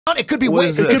round. It could be What way.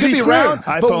 is It could this? be round,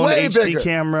 iPhone but way HD bigger.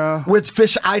 camera. With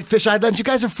fish-eyed lens. You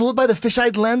guys are fooled by the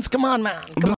fish-eyed lens? Come on, man.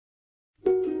 Come on.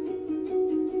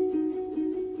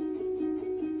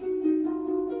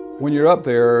 When you're up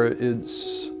there,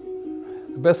 it's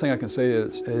the best thing I can say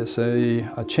is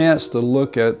a chance to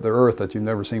look at the Earth that you've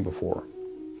never seen before.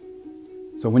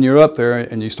 So when you're up there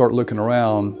and you start looking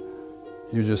around,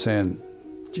 you're just saying,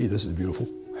 gee, this is beautiful.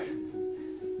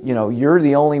 You know, you're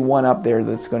the only one up there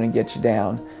that's going to get you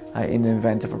down in the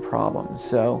event of a problem.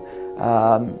 So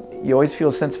you always feel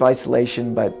a sense of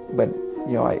isolation, but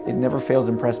you know, it never fails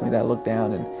to impress me that I look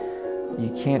down and you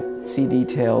can't see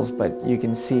details, but you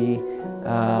can see,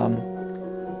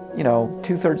 you know,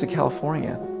 2/3 of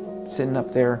California sitting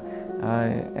up there.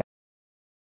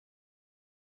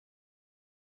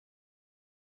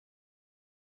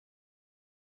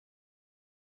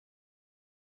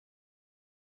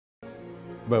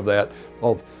 Above that,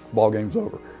 all ball game's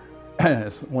over.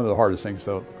 It's one of the hardest things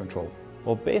to control.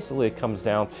 Well, basically it comes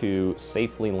down to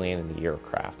safely landing the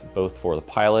aircraft, both for the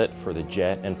pilot, for the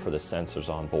jet, and for the sensors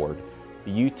on board.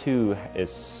 The U-2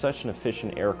 is such an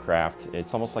efficient aircraft,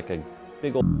 it's almost like a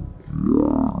big old...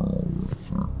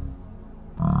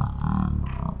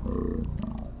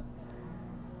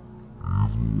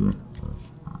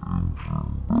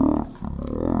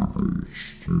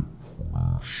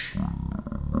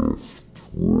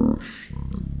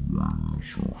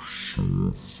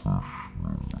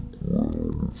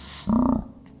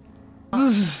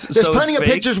 There's plenty of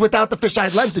pictures without the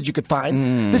fish-eyed lens that you could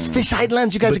find. This fish-eyed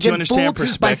lens, you guys are getting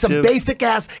fooled by some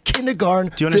basic-ass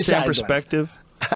kindergarten. Do you understand fish-eyed lens. perspective?